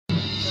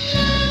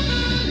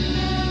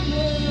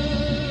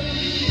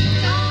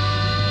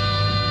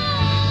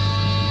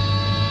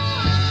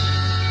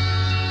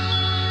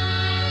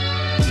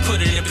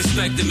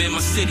perspective, man, my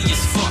city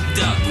is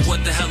fucked up. But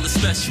what the hell is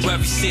special?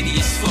 Every city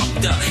is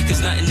fucked up.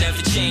 Cause nothing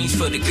ever changed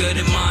for the good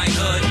in my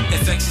hood.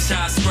 Infectious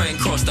high spreading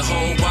across the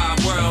whole wide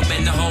world,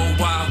 man, the whole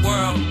wide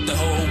world. The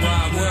whole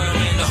wide world,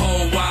 man, the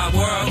whole wide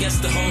world. Yes,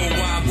 the whole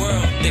wide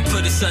world. They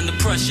put us under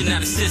pressure, now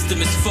the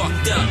system is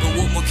fucked up. But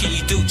what more can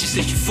you do? Just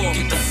if you fall,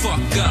 get the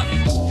fuck up.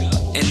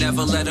 And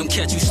never let them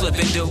catch you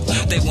slipping, do.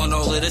 They want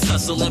all of this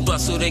hustle and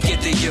bustle to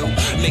get to you,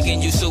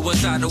 making you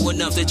suicidal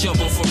enough to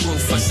jump off a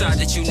roof. A side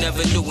that you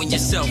never knew in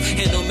yourself.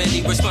 Handle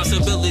many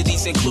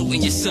responsibilities,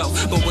 including yourself.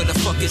 But where the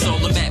fuck is all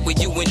the map when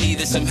you in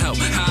need of some help?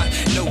 Huh?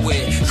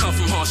 Nowhere. Come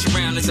from harsh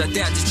surroundings, I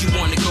doubt that you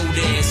wanna go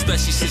there.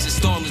 Especially since the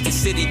storm is the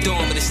city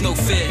dorm, but it's no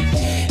fear.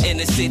 In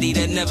a city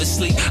that never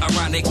sleep,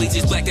 ironically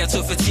just blacked out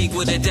to fatigue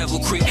with a devil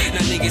creep.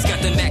 Now niggas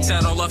got the max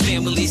out, all our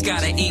families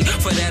gotta eat.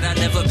 For that I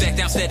never back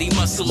down, steady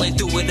muscling,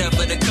 do whatever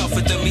to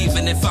comfort them,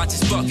 even if I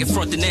just buck in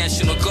front the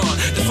National Guard.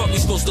 The fuck we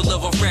supposed to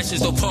live off rations,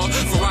 though, Paul?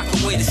 For rock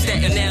away to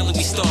Staten Island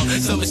we start.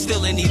 Some is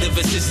still in need of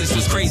assistance.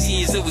 What's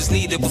crazy is it was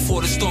needed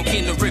before the storm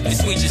came to rip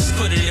us. We just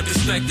put it in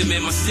perspective,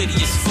 man, my city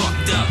is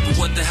fucked up. But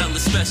what the hell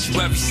is special?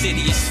 Every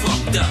city is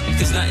fucked up.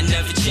 Cause nothing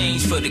ever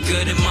changed for the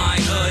good in my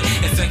hood.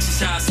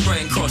 Infectious high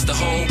spreading across the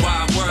whole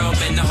wide world,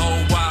 man, the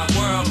whole wide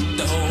world.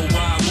 The whole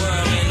wide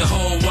world, man, the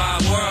whole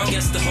wide world.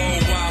 Yes, the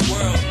whole wide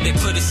world. They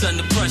put us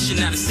under pressure,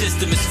 now the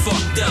system is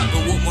fucked up.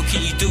 But what more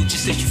can you do?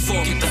 Just if you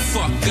fall, get the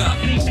fuck up.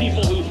 Many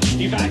people who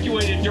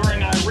evacuated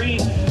during Irene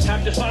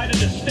have decided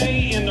to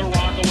stay in the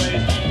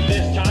Rockaways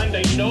this time.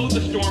 They know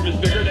the storm is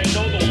bigger. They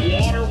know the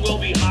water will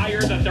be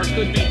higher, that there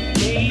could be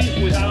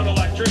days without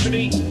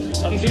electricity.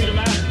 Doesn't seem to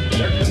matter.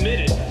 They're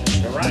committed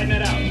to riding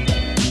it out.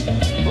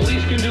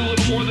 Police can do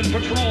little more than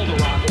patrol the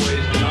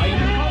Rockaways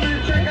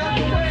tonight. Check out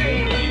the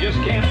way. You just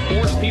can't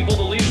force people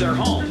to leave their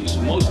homes.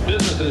 Most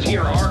businesses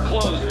here are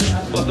closed,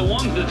 but the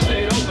ones that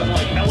stayed open,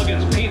 like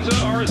Elegance Pizza,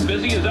 are as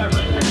busy as ever.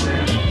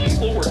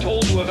 People were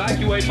told to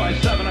evacuate by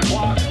 7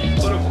 o'clock,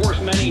 but of course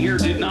many here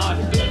did not.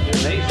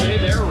 They say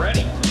they're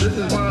ready. This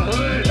is my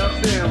hood.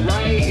 I'm saying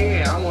right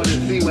here. I want to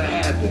see what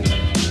happens.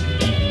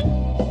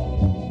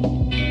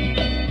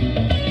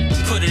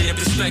 Put it in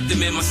perspective,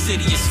 man, my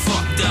city is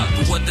fucked up.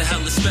 But what the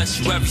hell is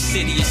special? Every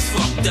city is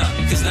fucked up.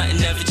 Cause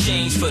nothing ever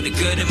changed for the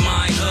good in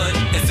my hood.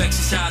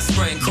 Infectious high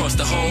spreading across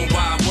the whole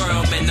wide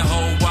world, man, the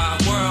whole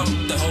wide world.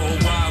 The whole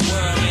wide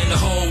world, man, the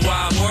whole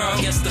wide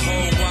world. Yes, the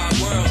whole wide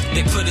world.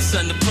 They put us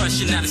under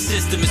pressure, now the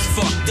system is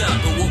fucked up.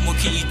 But what more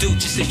can you do?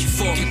 Just if you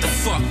fall, get the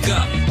fuck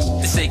up.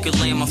 The sacred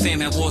land, my fam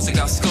had wars that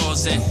got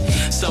scars in.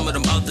 Some of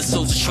them other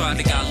soldiers tried,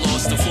 they got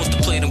lost and forced to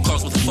play them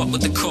cards. What the fuck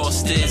what the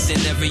cost is?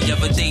 And every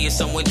other day is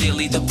someone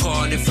dearly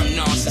departed from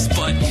nonsense.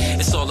 But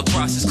it's all a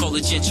process called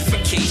a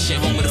gentrification.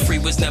 Home of the free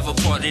was never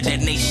part of that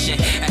nation.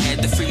 I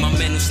had to free my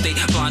mental state,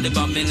 blinded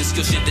by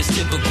minuscule shit that's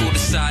typical to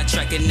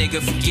sidetrack a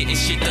nigga from getting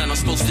shit done I'm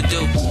supposed to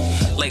do.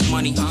 Like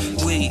money,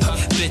 weed,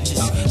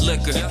 bitches,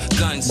 liquor,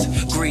 guns,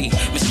 greed,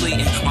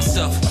 misleading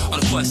myself on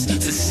a quest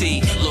to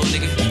see. Little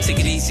nigga, take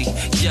it easy,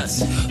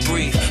 just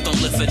breathe. Don't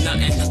live for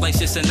nothing. Life's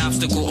just an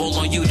obstacle, all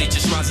on you, they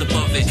just rise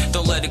above it.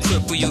 Don't let it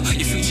cripple you.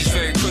 Your future's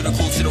very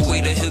critical to the way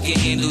that he'll get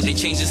handled. It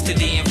changes to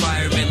the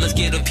environment. Let's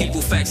get the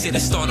people facts here to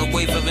start a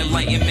wave of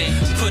enlightenment.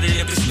 Put it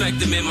in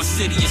perspective, man, my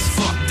city is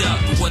fucked up.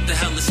 But what the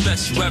hell is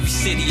special? Every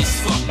city is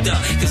fucked up.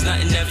 Cause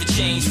nothing ever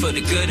changed for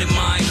the good in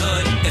my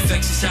hood.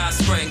 Infectious high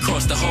spreading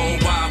across the whole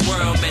wide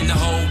world, man, the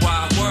whole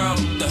wide world.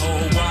 The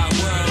whole wide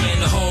world, man,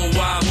 the whole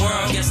wide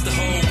world. Yes, the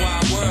whole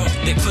wide world.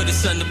 They put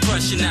us under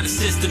pressure, now the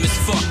system is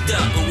fucked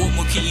up. But what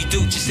more can you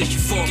do? Just if you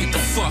fall, get the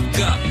fuck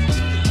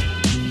up.